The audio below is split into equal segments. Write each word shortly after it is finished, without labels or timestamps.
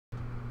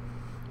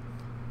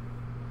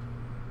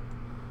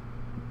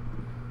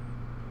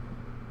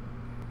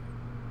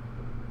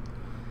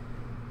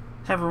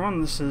Hi everyone,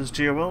 this is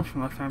GOL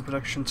from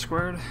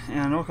Productions²,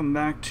 and welcome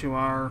back to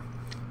our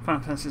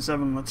Final Fantasy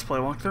VII Let's Play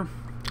walkthrough.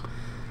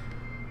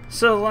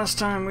 So last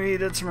time we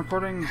did some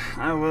recording,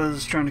 I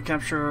was trying to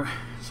capture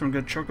some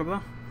good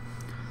chocobo,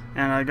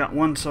 and I got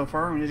one so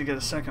far. We need to get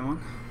a second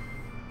one.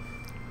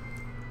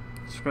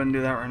 Let's go ahead and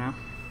do that right now.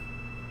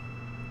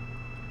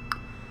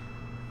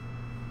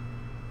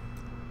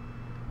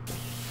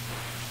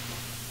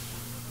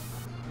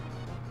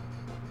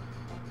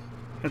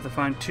 Have to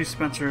find two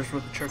Spencers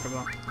with the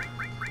chocobo.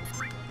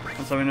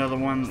 That's how we know the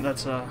one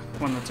that's a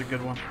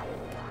good one.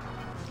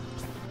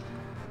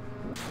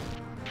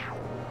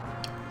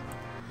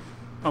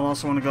 I'll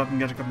also want to go up and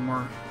get a couple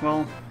more.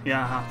 Well,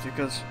 yeah, I have to,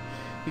 because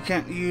you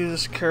can't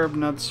use carob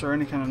nuts or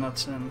any kind of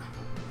nuts in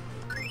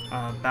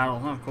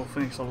battle. Oh, cool,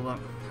 Phoenix leveled up.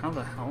 How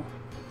the hell?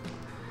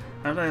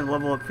 How did I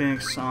level up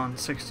Phoenix on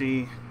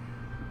 60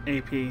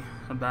 AP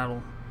a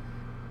battle?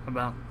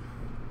 About.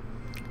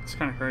 It's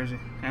kind of crazy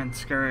and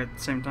scary at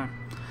the same time.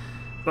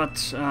 But,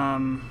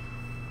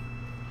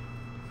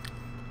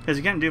 because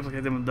you can't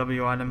duplicate them with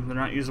W items, they're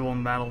not usable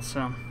in battle,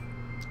 so I'll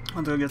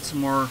have to go get some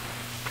more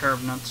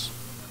carob nuts.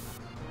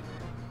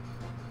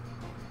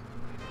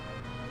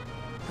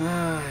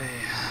 Now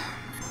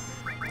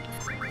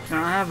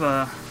I have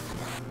a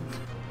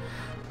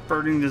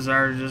burning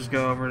desire to just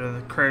go over to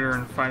the crater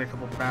and fight a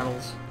couple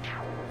battles,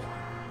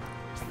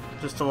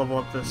 just to level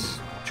up this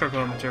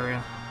chocobo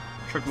materia,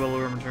 chocobo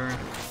lure materia.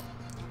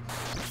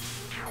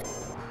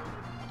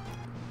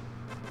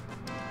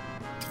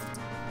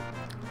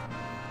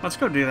 Let's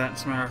go do that,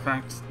 as a matter of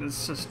fact.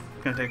 It's just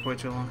gonna take way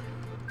too long.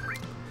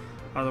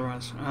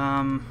 Otherwise.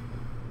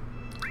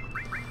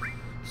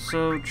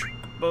 So,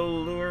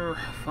 chocobo lure,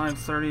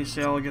 530,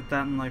 see I'll get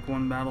that in like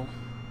one battle.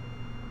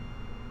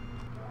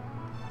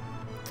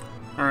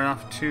 Alright,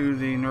 off to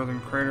the northern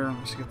crater.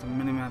 Let's get the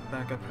minimap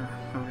back up here.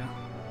 There we go.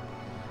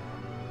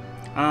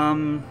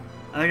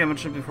 I think I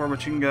mentioned it before,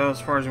 but you can go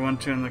as far as you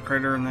want to in the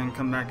crater and then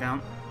come back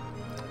out.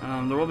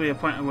 There will be a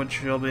point at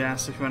which you'll be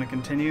asked if you want to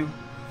continue.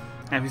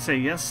 And if you say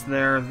yes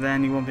there,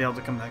 then you won't be able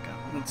to come back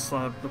out. That's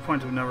the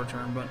point of no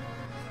return, but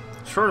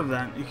short of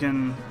that, you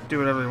can do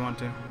whatever you want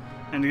to.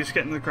 And to just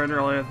get in the crater,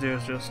 all you have to do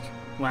is just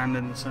land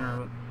in the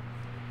center of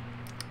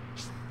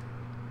it.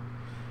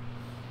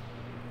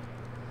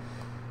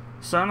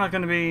 So I'm not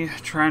going to be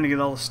trying to get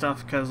all the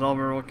stuff, because all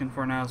we're looking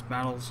for now is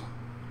battles.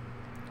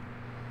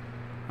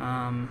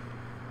 So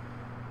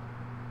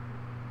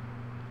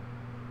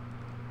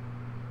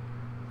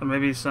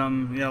maybe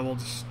some, yeah, we'll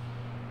just...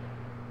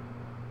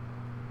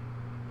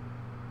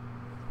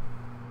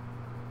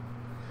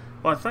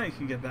 Well, I thought you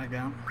could get back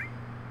out.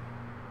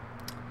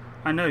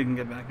 I know you can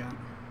get back out.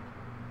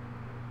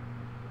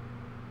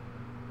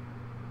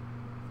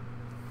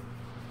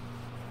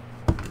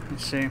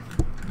 Let's see.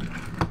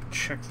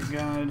 Check the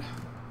guide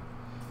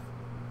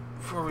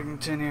before we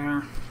continue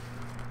here.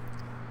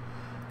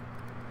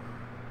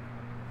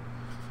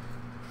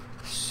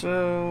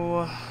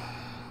 So,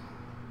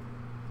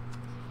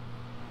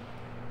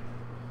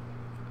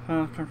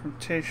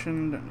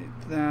 confrontation, don't need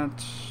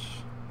that.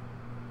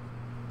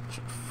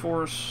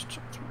 Forced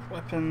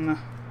weapon,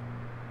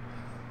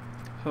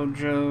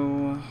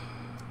 Hojo,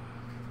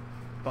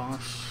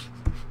 boss.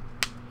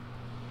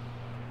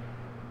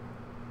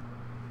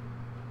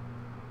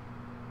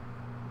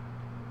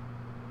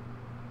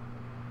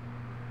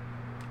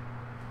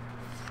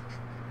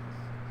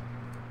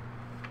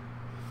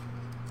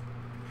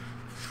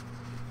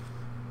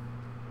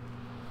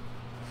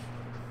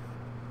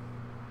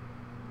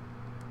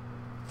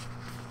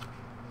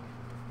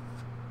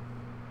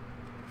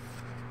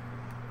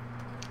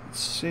 Let's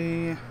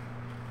see.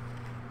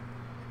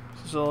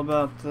 This is all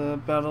about the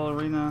battle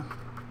arena.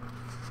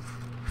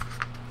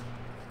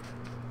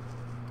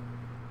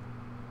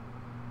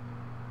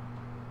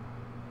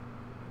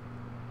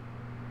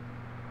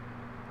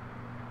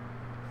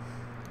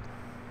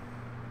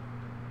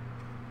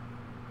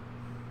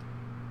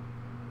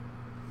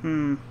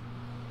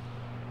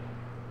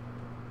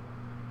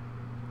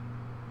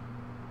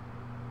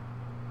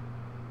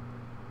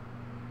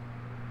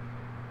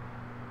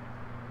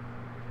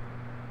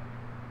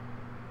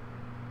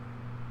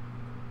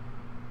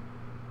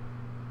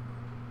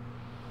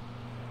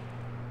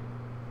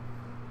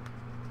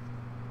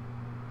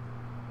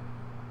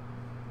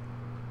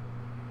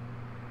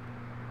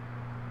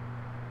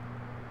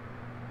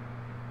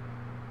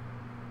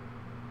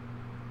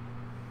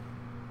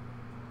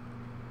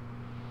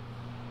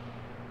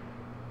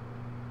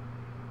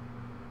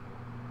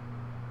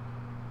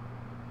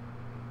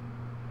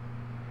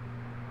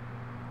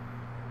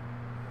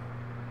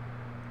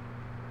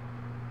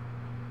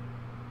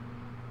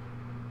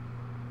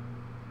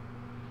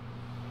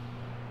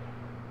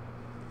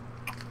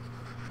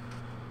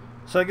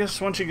 So I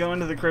guess once you go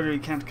into the crater, you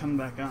can't come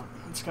back out.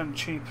 It's kind of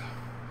cheap,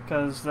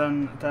 because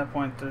then at that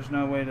point there's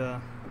no way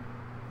to...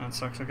 That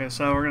sucks. Okay,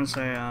 so we're gonna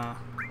say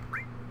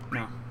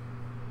no.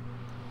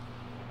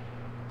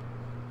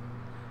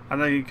 I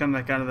thought you'd come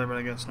back out of there, but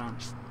I guess not.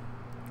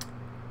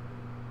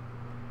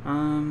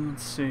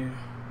 Let's see.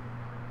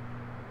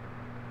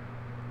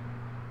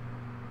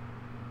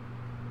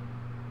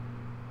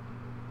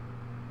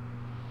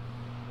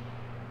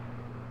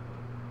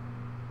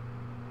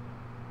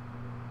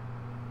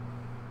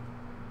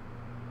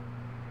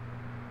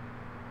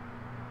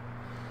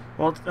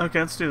 Well, okay,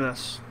 let's do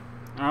this.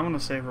 I'm gonna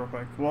save real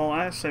quick. Well,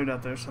 I saved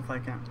out there, so if I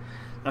can.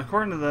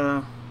 According to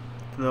the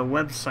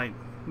website,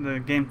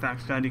 the Game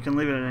Facts Guide, you can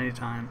leave it at any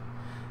time.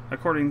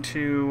 According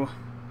to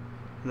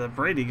the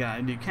Brady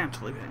Guide, you can't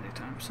leave it at any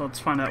time. So let's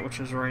find out which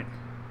is right.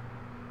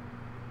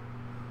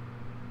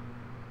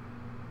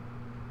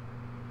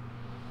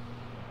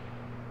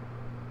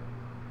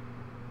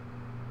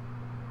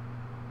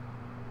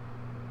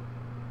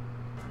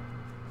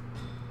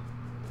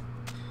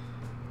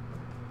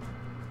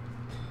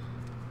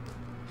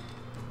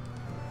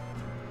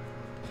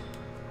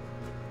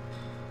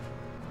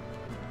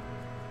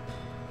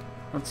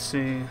 Let's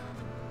see.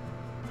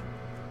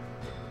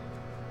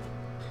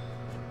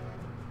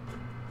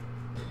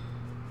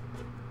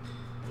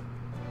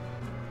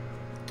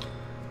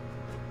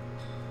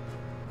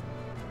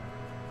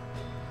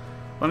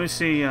 Let me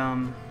see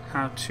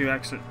how to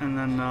exit, and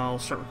then I'll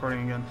start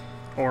recording again.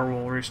 Or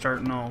we'll restart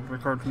and I'll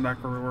record from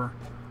back where we were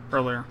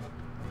earlier.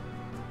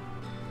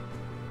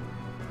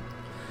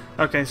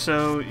 Okay,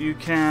 so you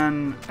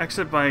can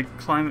exit by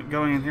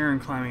going in here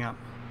and climbing up.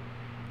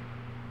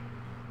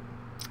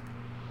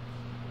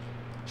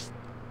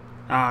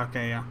 Ah,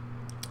 okay, yeah.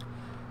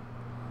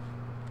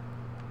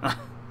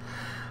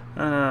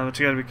 But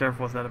you gotta be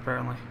careful with that,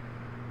 apparently.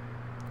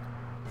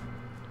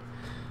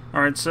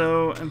 Alright,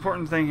 so,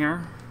 important thing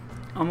here.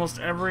 Almost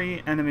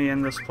every enemy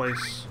in this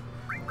place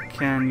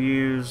can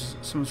use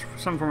some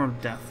form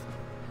of death.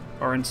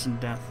 Or instant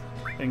death.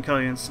 They can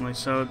kill you instantly,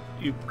 so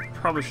you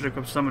probably should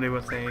equip somebody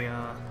with a,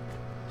 well,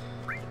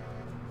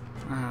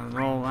 I don't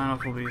know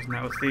if we'll be using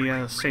that, with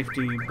the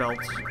safety belt,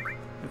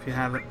 if you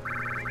have it.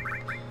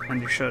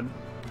 And you should.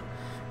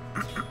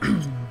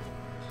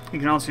 You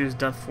can also use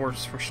Death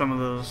Force for some of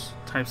those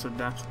types of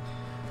death.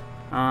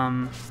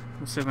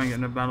 Let's see if I can get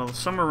into battle.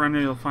 Somewhere around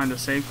here you'll find a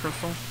save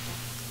crystal.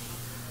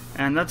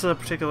 And that's a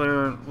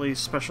particularly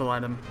special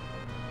item.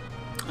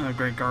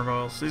 Great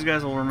gargoyles. These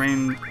guys will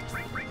remain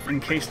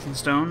encased in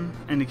stone,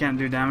 and you can't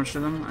do damage to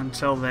them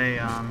until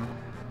they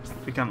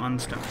become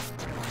unstoned.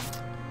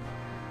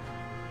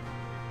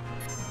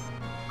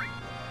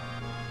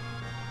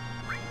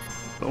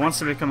 But once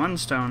they become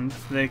unstoned,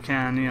 they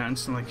can,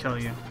 instantly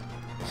kill you.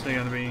 So you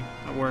gotta be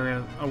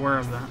aware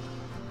of that.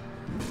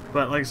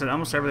 But like I said,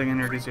 almost everything in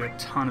here gives you a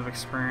ton of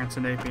experience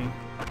and AP. And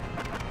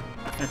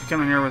if you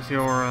come in here with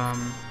your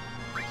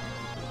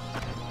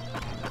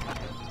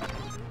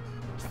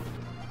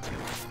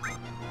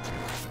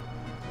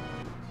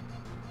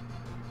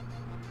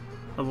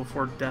level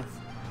 4 death.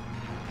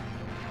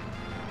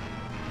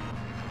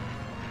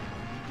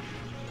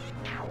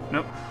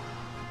 Nope.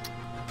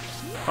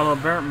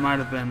 Although Barrett might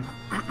have been.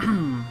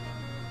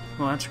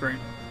 Well, that's great.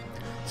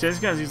 See, these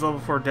guys use level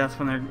 4 death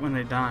when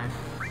they die.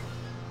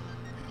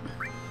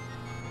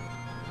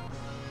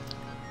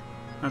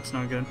 That's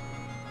no good.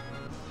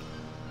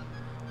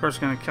 Of course,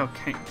 gonna kill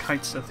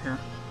Kite Sith here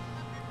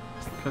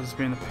because it's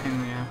being a pain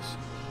in the ass.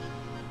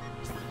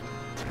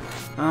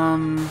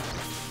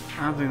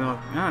 I don't think they'll.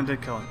 Yeah, I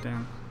did kill it.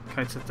 Damn.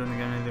 Kite Sith didn't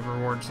get any of the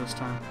rewards this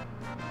time.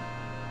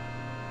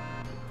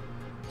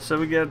 So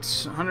we get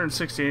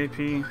 160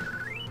 AP.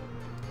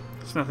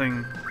 It's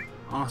nothing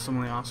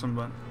awesomely awesome,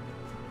 but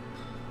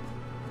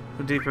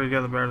the deeper you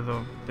go, the better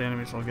the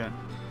enemies will get.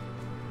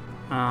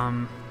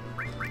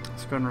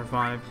 Let's go and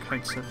revive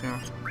Kite Sith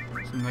here.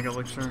 Some Mega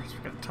Elixirs.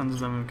 We've got tons of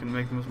them. We can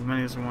make them as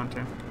many as we want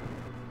to.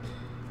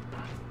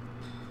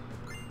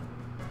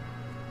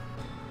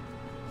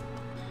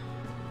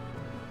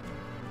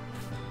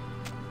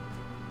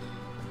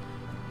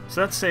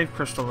 So that's save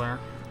crystal there.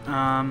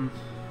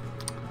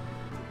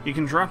 You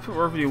can drop it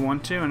wherever you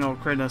want to, and it'll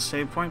create a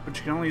save point, but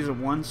you can only use it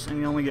once, and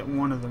you only get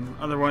one of them.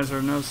 Otherwise, there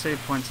are no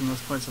save points in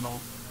this place at all.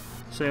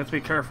 So you have to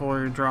be careful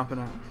where you drop it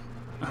at.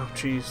 Oh,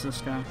 jeez,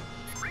 this guy.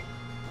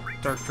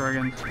 Dark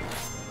Dragon.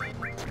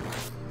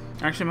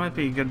 Actually, it might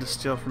be good to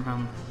steal from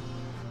him.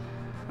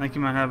 I think he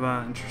might have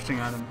an interesting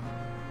item.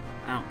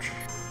 Ouch.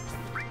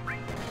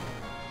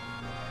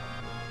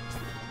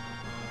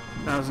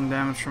 1,000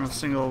 damage from a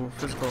single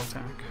physical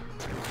attack.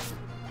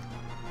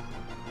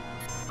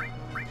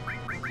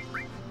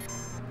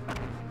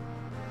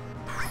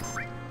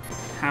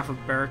 Half of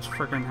Barrett's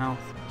freaking health.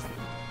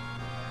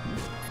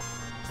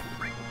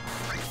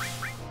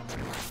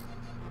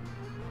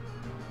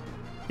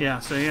 Yeah,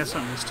 so he has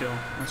something to steal.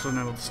 I just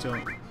wasn't able to steal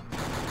it.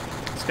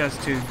 This guy's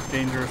too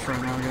dangerous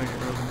right now. We gotta get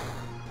rid of him.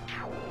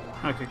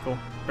 Okay, cool.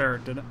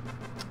 Barrett did it.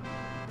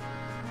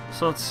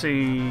 So let's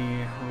see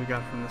what we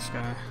got from this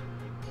guy.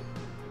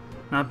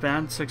 Not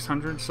bad,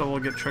 600, so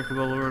we'll get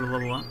Trickability to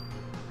level up.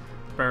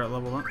 Barrett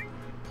level up.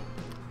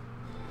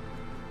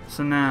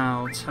 So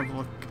now, let's have a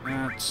look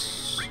at...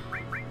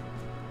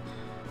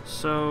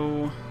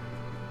 So...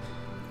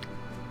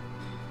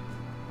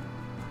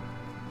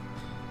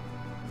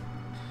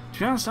 To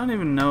be honest, I don't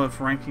even know if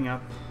ranking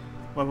up,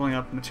 leveling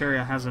up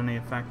materia has any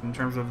effect in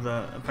terms of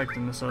the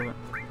effectiveness of it.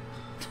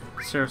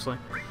 Seriously.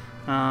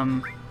 I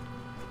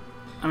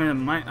mean, it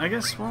might, I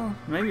guess, well,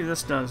 maybe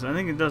this does. I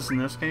think it does in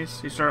this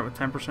case. You start out with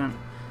 10%.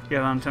 You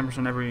have on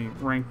 10% every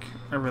rank,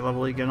 every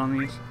level you get on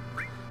these.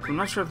 I'm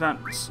not sure if that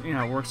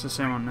works the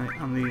same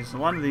on these. A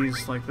lot of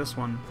these, like this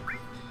one,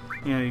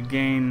 you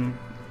gain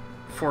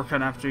 4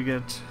 cut after you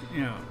get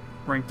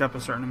ranked up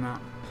a certain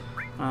amount.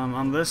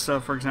 On this,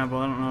 for example,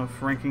 I don't know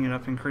if ranking it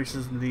up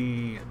increases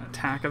the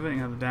attack of it,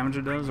 the damage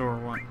it does, or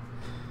what.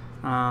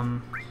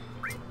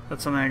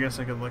 That's something I guess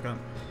I could look up.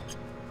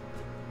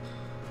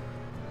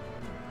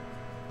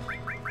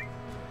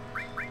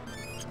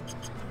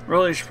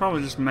 Really, you should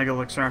probably just Mega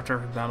Elixir after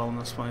every battle in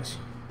this place.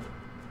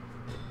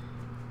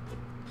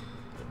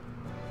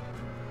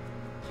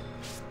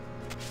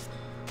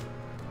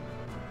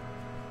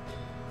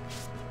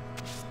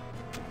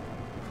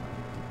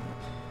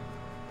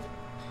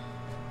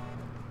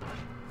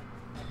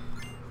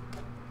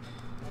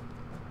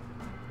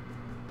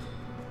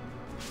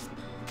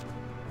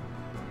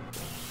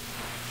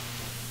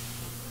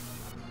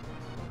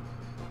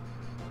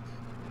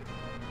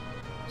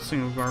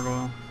 Single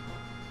gargoyle.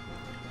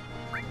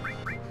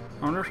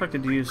 I wonder if I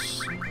could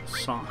use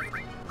soft.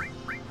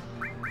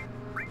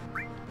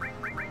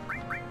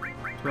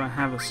 Do I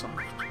have a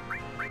soft?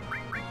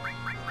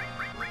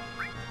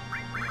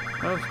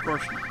 Oh, of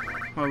course not.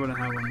 Why would I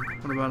have one?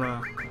 What about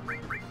a...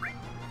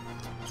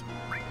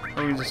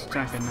 Oh, we can just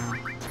attack it now.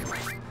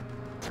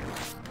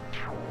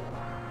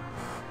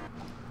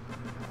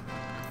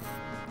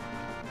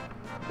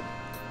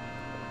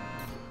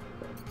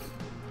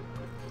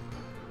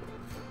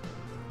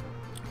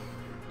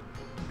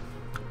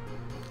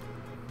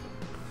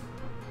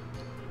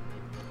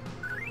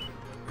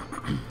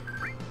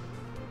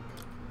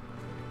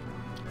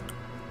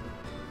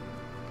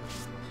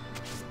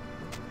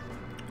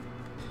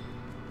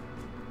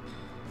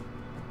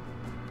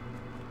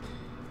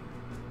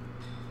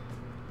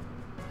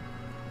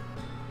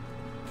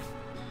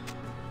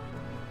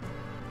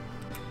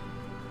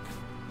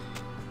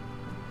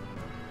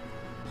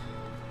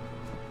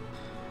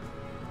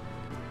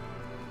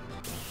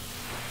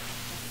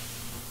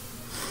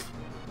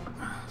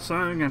 So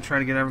I'm gonna try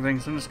to get everything,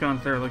 so I'm just going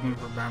through looking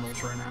for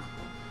battles right now.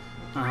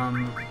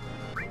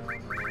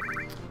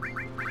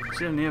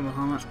 See a Neo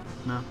Bahamut?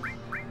 No.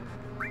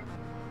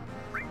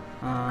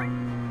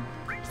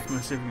 Let me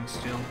see if we can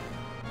steal.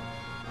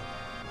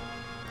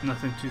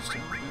 Nothing to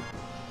steal.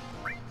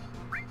 Okay.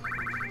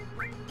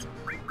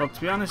 Well,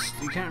 to be honest,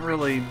 you can't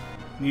really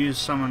use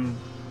someone,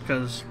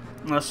 because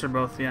unless they're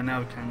both, yeah, now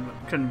we can, but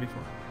couldn't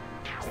before.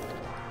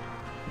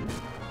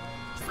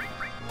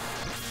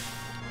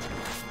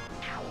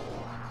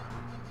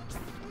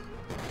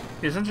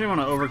 You essentially want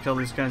to overkill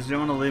these guys. You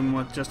don't want to leave them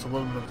with just a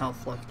little bit of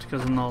health left,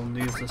 because then they'll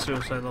use the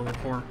suicide level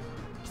 4.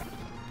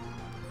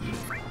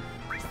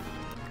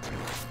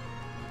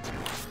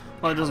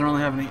 Well, it doesn't really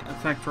have any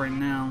effect right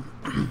now.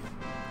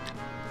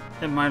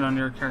 It might on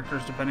your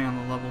characters, depending on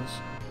the levels.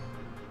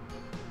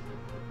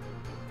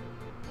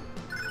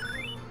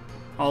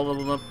 All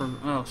leveled up for...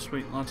 Oh,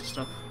 sweet. Lots of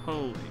stuff.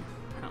 Holy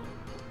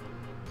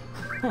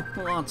hell.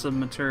 Lots of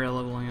material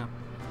leveling up.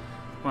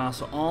 Wow,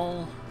 so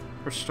all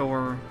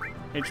restore...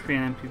 HP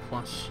and MP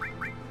plus.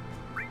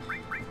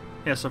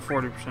 Yeah, so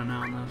 40%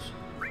 now on those.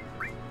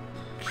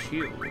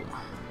 Q.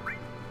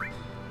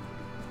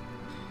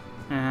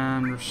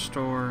 And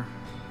restore.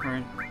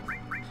 Right.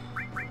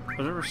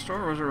 Was it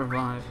restore or was it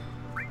revive?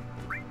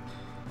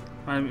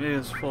 Maybe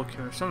it's full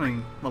cure.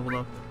 Something leveled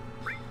up.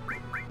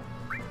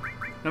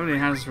 Nobody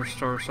has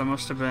restore, so it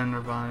must have been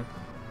revive.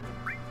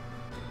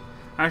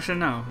 Actually,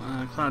 no.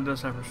 Cloud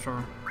does have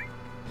restore.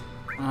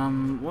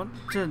 What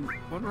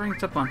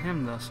ranked up on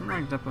him though? Something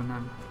ranked up on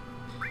him.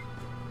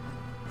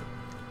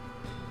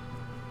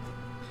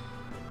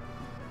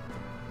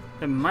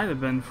 It might have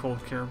been full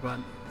cure, but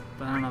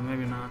I don't know,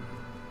 maybe not.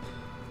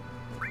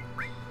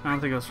 I don't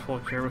think it was full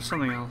cure, it was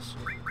something else.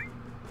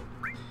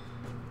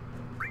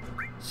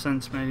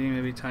 Sense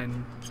maybe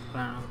Titan. I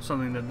don't know,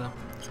 something did though.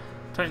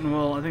 Titan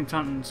will, I think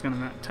Titan's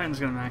gonna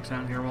max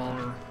out here while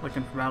we're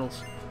looking for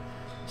battles.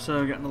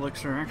 So getting an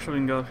elixir, actually we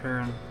can go up here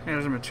and, hey,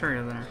 there's a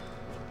materia there.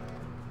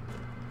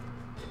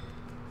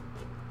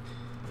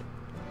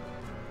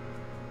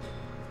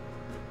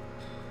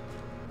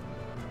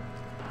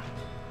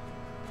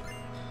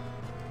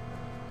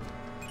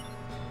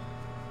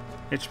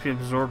 HP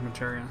absorb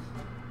materia.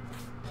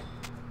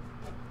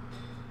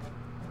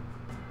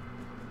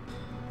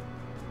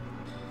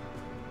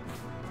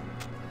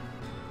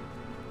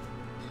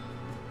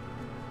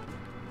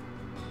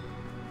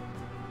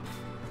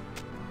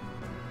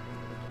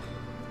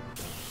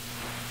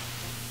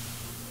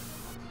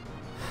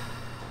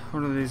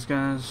 What are these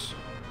guys?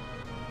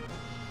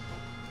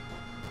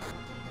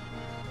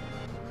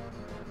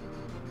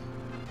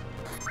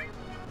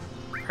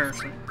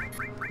 Parasite.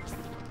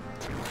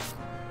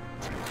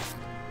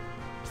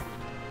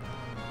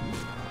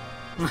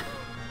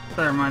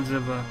 That reminds me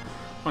of a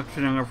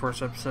Lucky Younger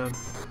Force episode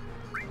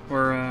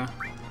where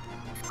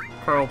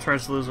Carl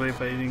tries to lose weight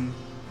by eating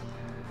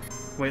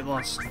weight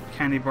loss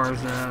candy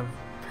bars that have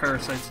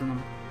parasites in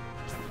them.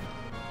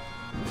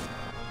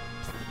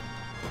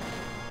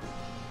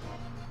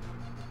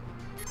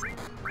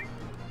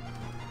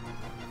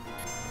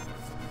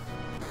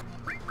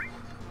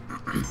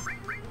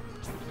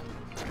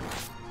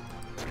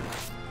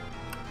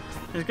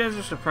 These guys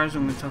are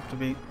surprisingly tough to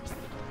beat.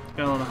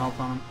 Got a lot of health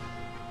on them.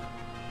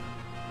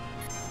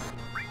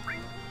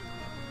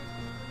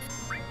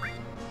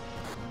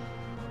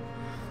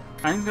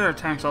 I think their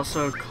attacks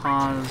also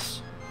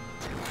cause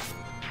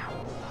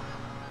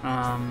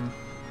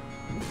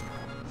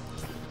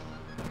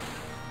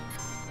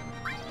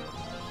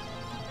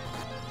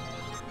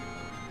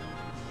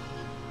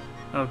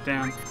oh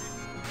damn.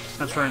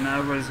 That's right, now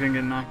everybody's gonna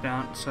get knocked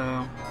out,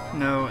 so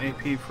no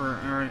AP for,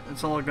 alright,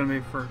 it's all gonna be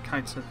for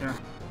kites up here.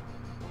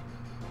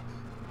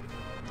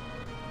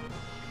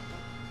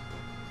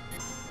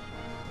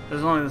 This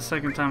is only the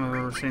second time I've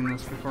ever seen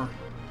this before.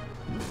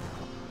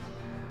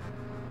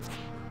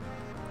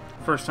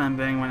 First time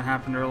being when it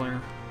happened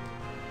earlier.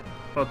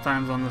 Both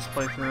times on this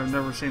playthrough, I've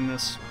never seen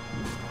this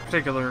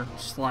particular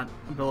slot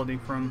ability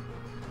from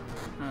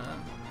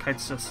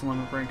Kite's Just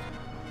Limit Break.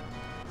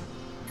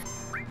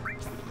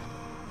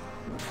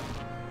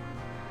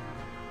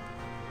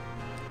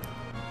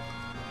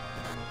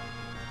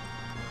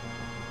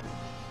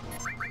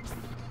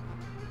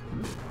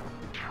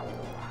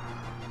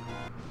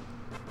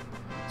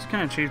 It's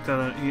kind of cheap though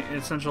that he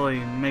essentially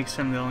makes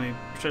him the only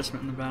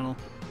participant in the battle.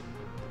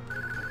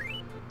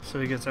 So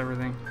he gets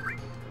everything.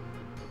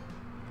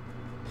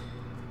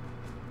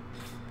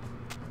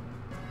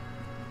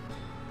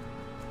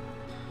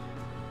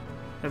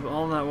 Have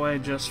all that way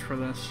just for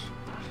this.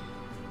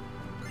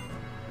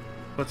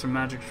 What's a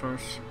magic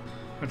source,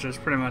 which is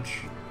pretty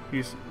much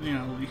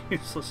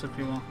useless if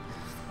you will.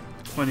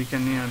 When you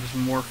can, just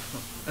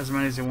morph as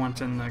many as you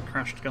want in the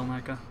Crashed Skull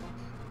Mecha.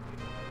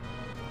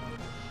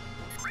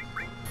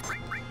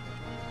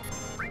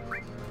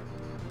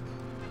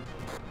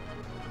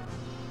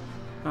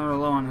 Oh, we're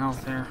low on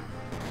health here.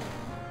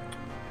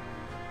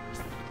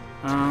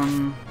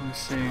 Let's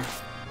see.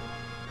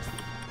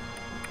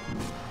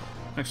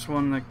 Next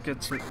one that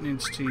gets it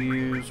needs to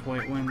use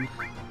White Wind.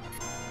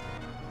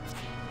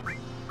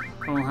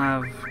 We'll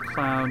have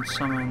Cloud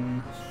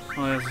summon.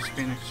 Oh, yeah, this is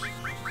Phoenix.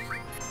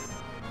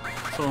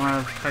 So we'll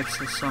have Kites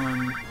to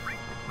summon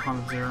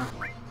Muhammad Zero.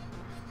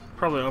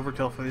 Probably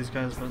overkill for these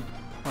guys, but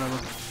whatever.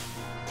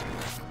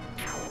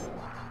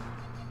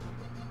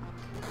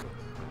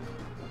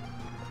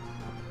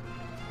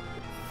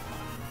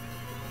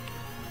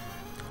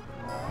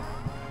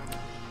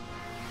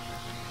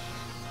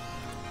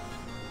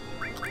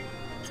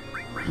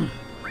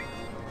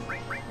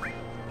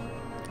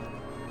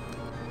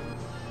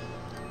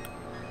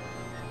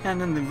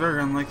 And in the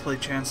very unlikely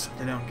chance that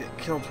they don't get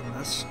killed from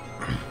this,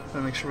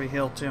 then make sure we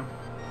heal too.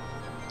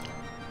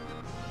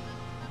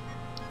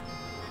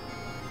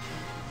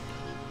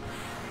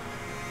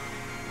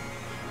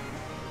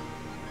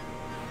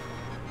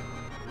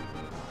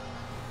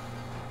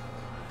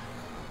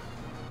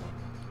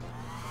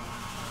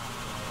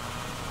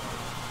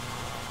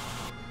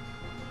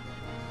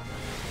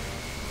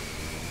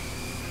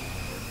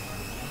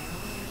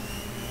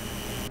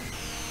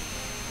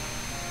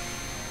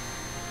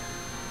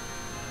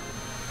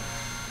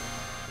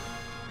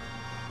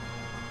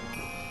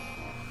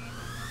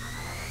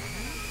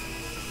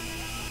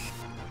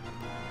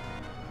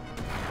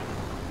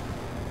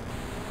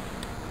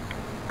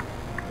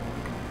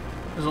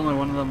 There's only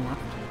one of them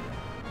left.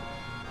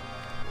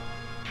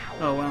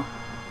 Oh wow.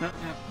 Yep,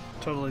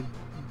 totally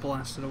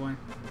blasted away.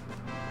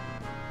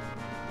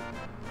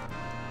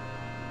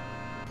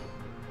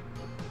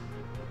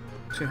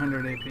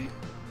 $200 AP.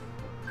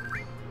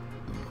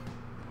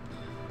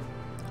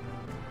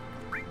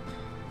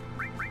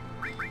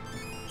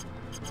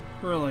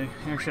 Really?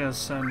 He actually has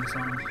sadness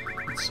on him.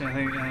 Let's see, I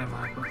think I have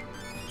hyper.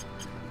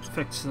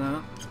 Fix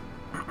that.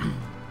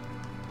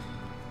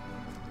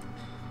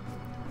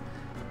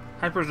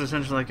 Hyper is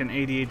essentially like an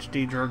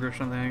ADHD drug or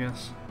something, I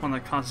guess. One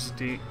that causes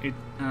ADHD.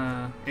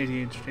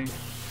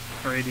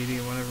 Or ADD,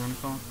 whatever you want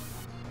to call it.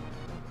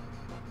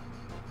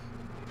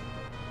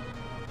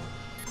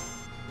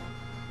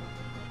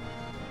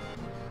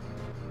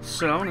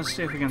 So I want to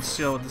see if we can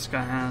steal what this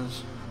guy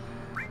has.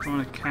 I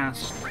want to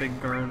cast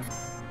Big Guard.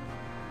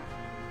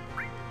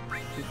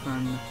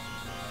 Defend.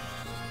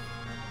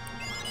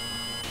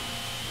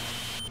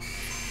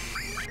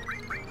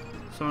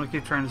 So I'm going to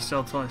keep trying to steal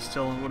until I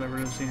steal whatever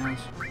it is he has.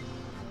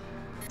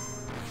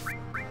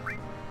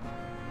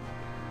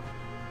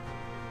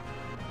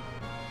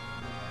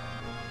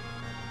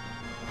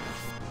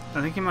 I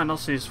think he might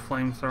also use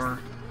Flamethrower.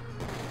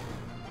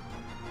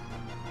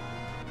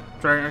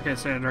 Okay,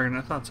 say a dragon,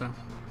 I thought so.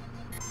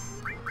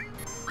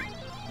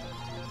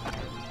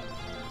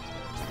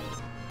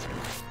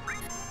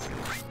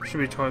 Should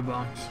be Toy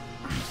Box.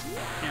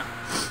 Yeah.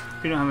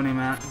 If you don't have any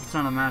if it's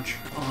not a match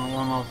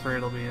along all three,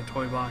 it'll be a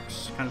Toy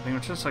Box kind of thing,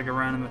 which is like a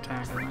random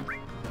attack, I think.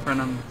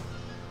 Random.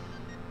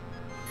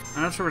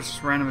 I'm not sure if it's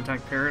just random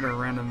attack period or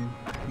random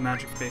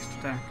magic-based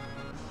attack.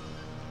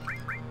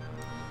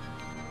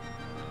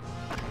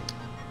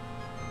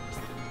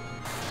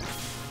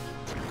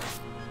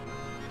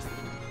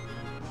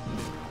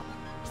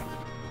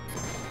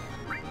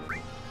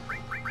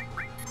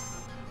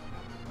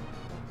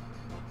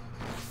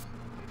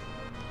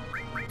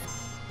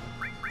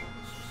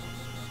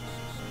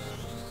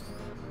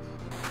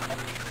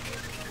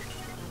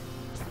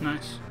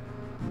 Nice.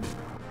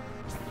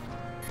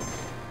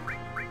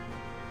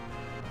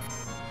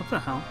 What the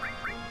hell?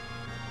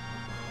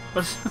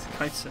 What's with the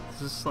kite set?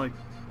 This is like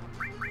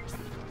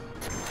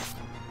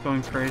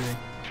going crazy.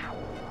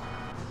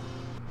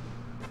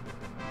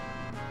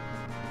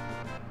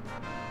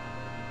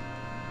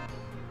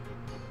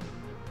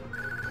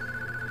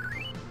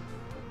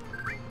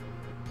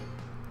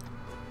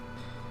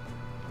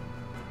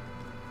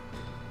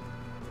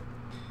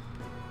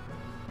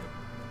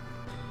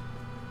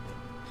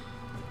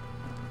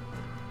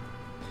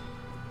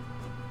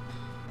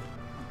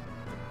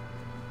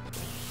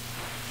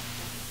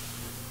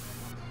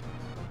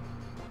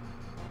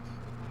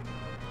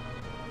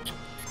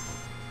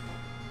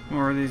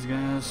 More of these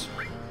guys.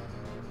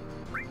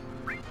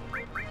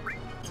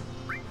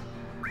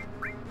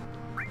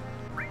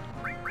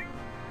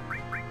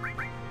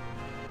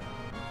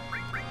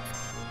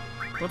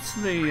 What's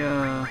the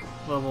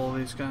level of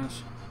these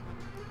guys?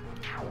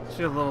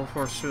 See a level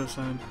 4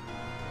 suicide.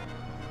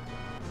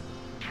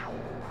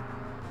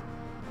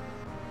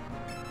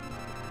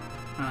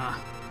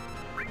 Ah.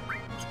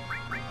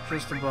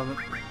 Just above it.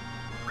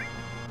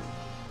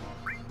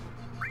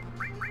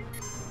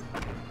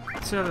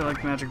 Let's see how they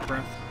like magic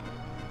breath.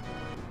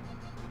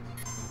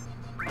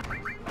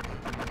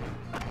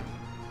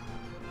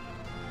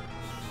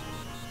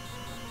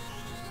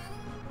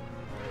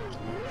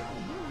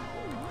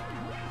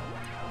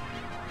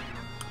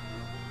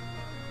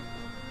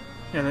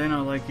 Yeah, they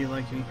know likey.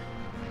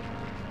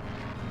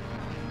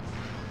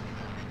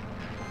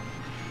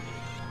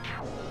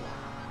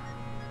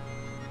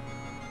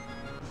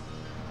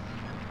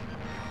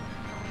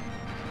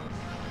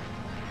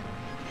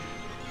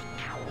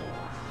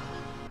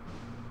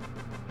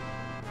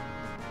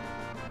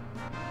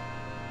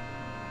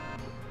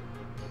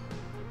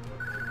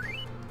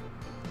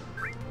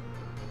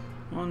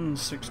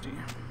 $160.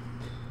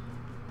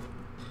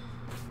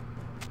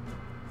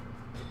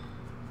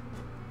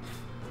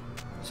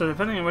 So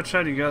depending on which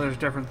side you go, there's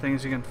different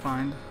things you can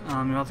find.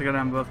 You'll have to go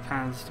down both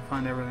paths to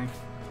find everything.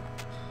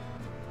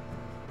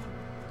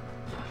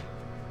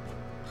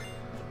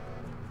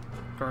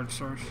 Guard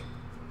source.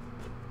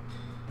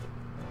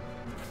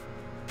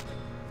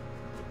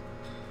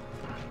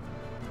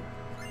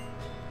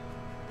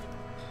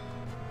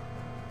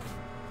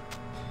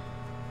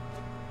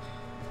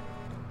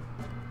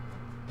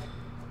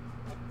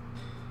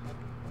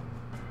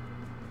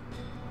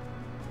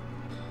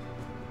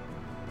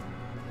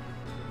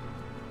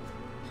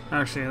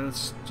 Actually,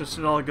 that's just,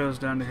 it all goes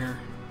down to here.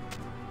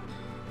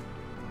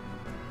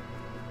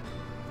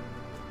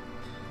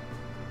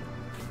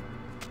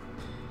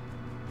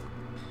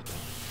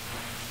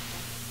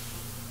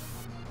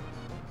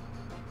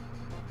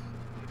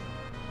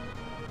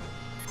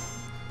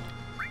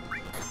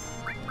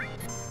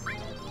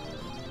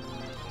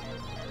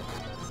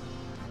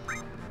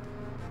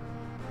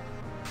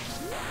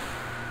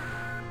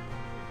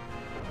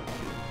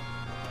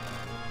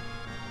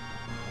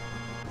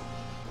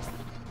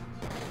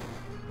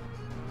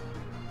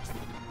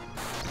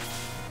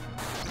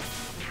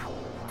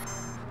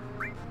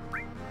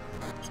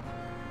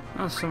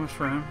 That's so much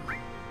for him.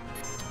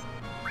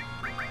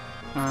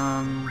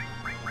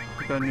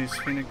 I gotta use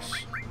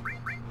Phoenix.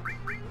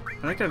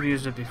 I think I've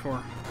used it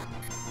before.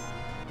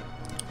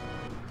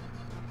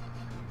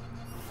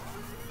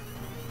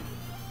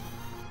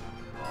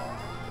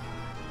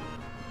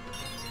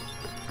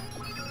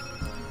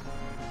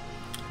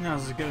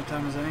 Now's as good a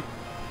time as any.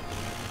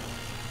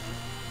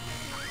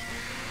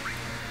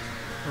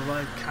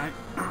 Revive kite.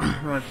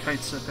 Revive kite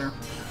sit there.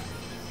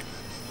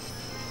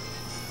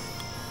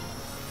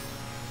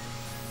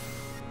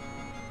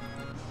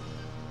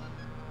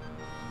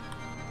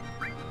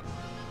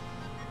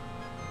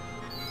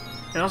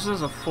 It also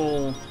has a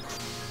full,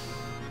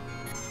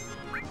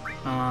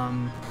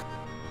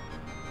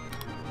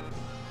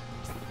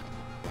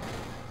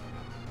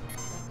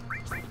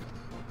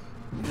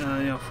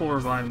 full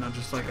revive, not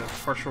just like a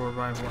partial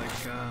revive like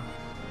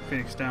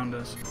Phoenix Down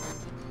does.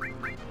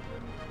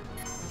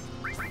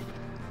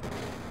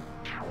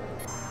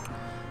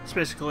 It's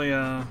basically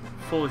a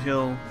full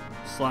heal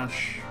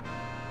slash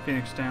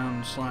Phoenix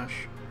Down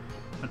slash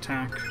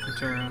attack.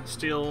 Terra.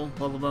 Steel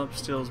leveled up.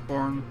 Steel is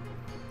born.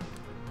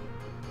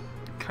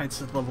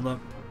 Kites is leveled up.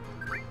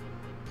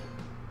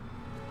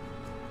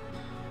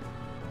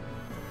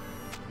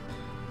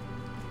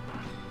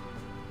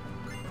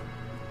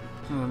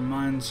 Another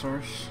mind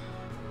source.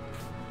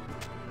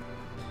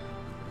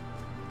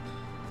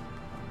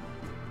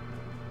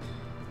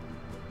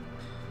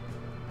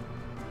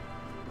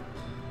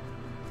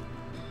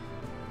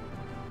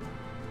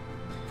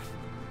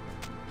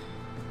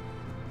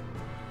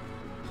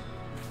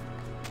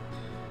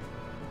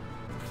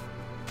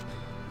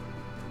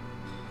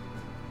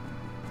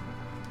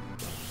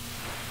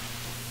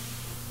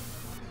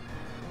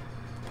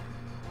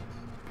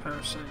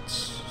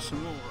 Parasites,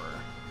 some more.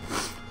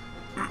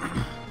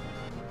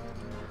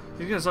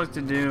 You guys like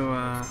to do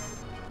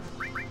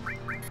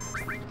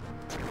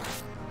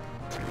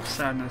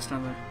sadness,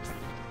 don't they?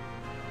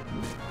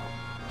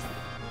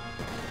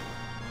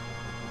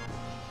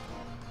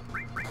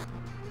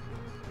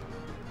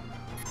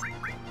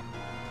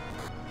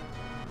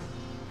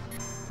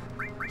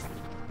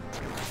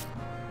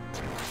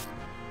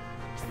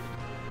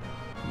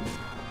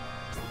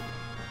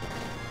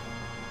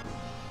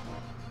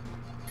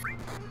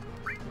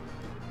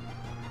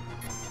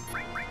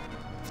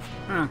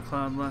 Ah,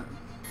 Cloud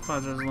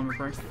has a limit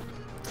break.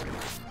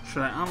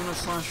 Should I Omni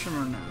Slash him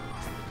or no?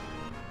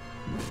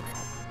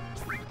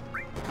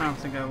 I don't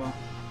think I will.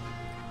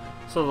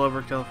 It's a little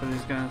overkill for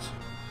these guys.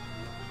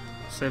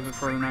 Save it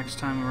for the next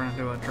time we're gonna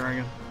do a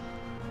dragon.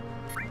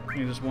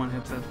 You just one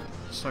hit that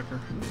sucker.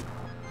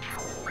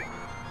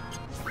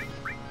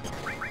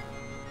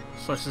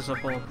 Slices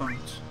up all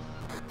opponents.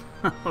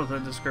 With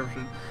that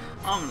description.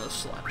 Omni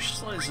Slash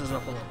slices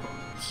up all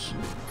opponents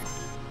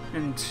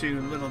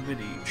into little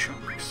bitty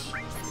chunks.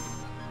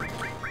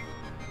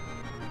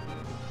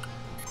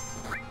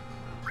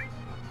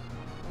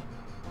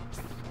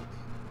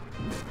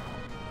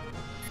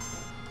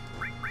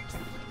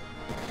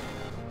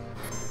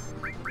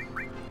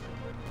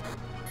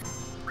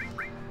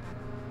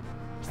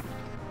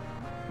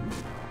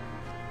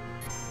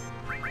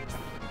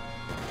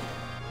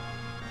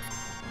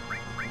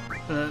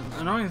 The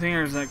annoying thing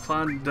here is that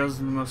Cloud does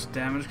the most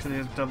damage because he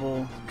has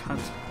double cut.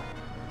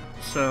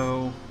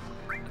 So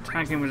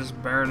attacking with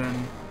just Barret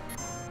and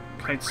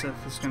Kite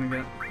Sith is going to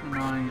get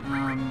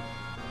annoying.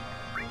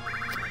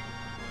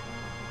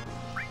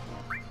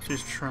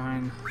 Just try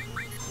and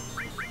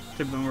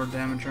get a bit more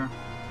damage here.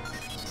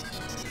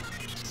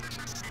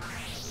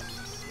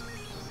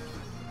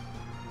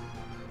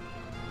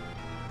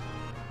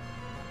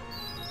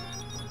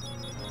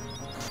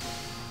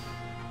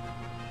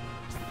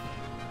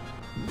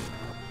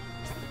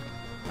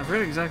 I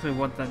forget exactly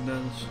what that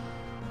does.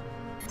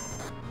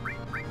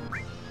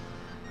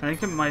 I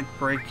think it might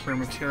break your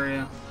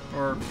materia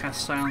or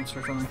cast silence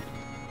or something.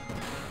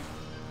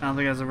 I don't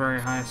think it has a very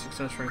high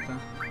success rate though.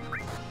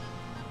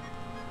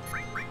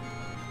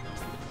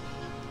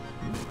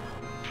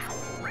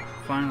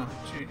 Finally,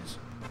 jeez.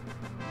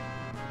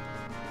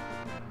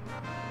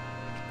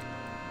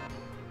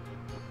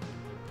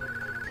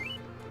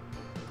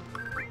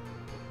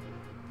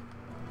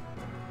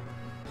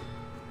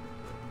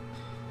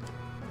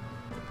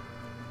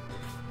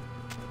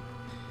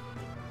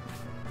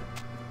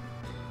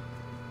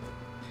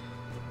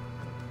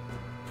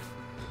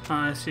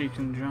 I see you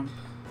can jump.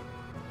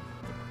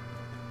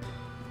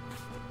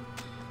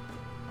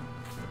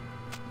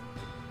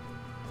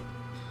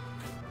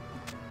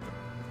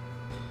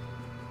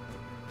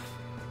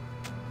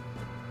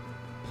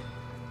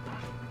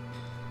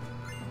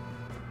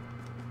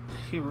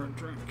 Hero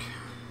drink.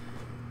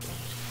 Let's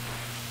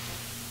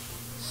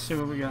see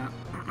what we got.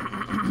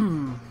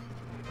 Ooh,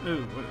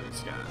 what are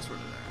these guys? What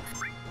are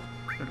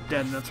they? They're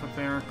dead, that's what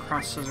they are.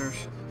 Cross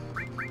scissors.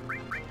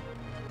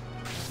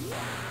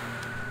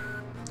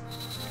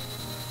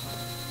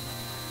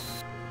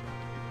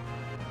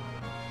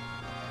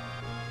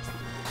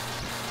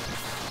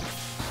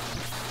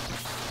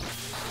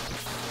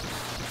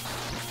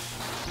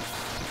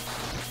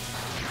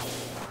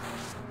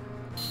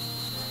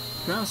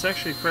 To be honest,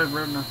 actually, Fred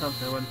Roden, I thought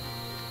they would.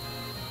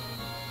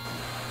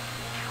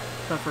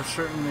 Thought for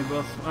certain they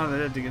both. Oh, they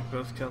did get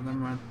both killed. Never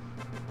mind.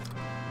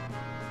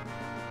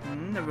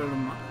 Never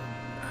mind.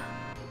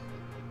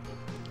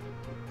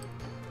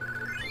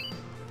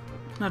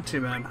 Not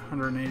too bad.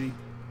 180.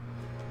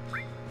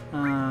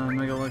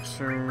 Mega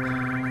Elixir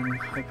and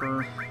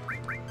Hyper.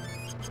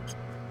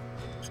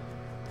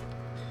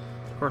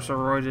 Of course, a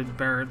roided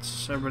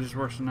Barrett's. Everybody's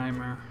worst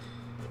nightmare.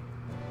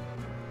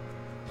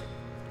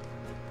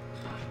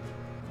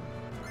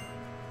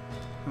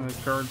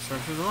 Guard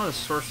source. There's a lot of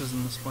sources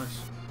in this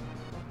place.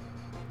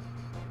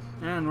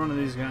 And one of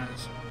these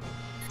guys.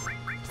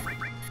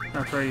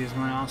 After I use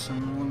my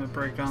awesome limit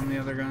break on the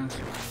other guys.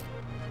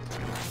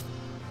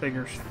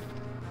 Figures.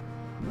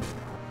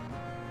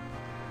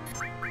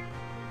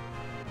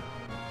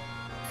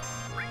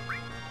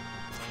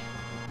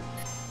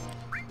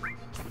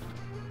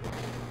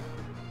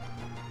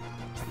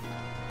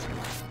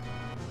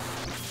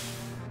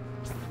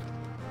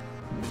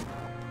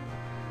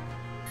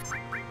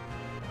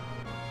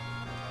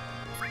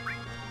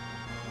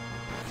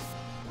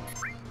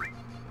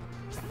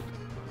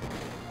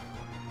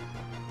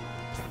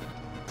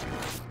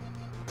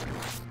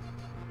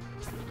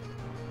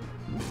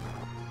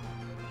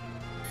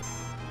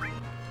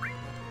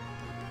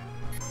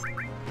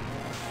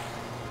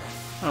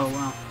 Oh,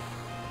 wow.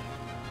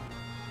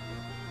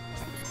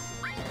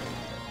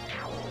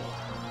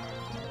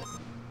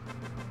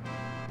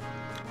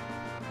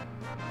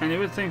 And you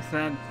would think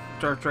that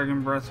Dark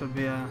Dragon Breath would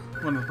be a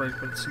limit break,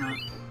 but it's not.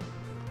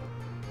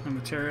 The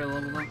material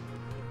level up.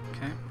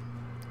 Okay.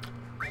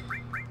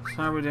 So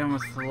how are we doing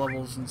with the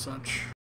levels and such?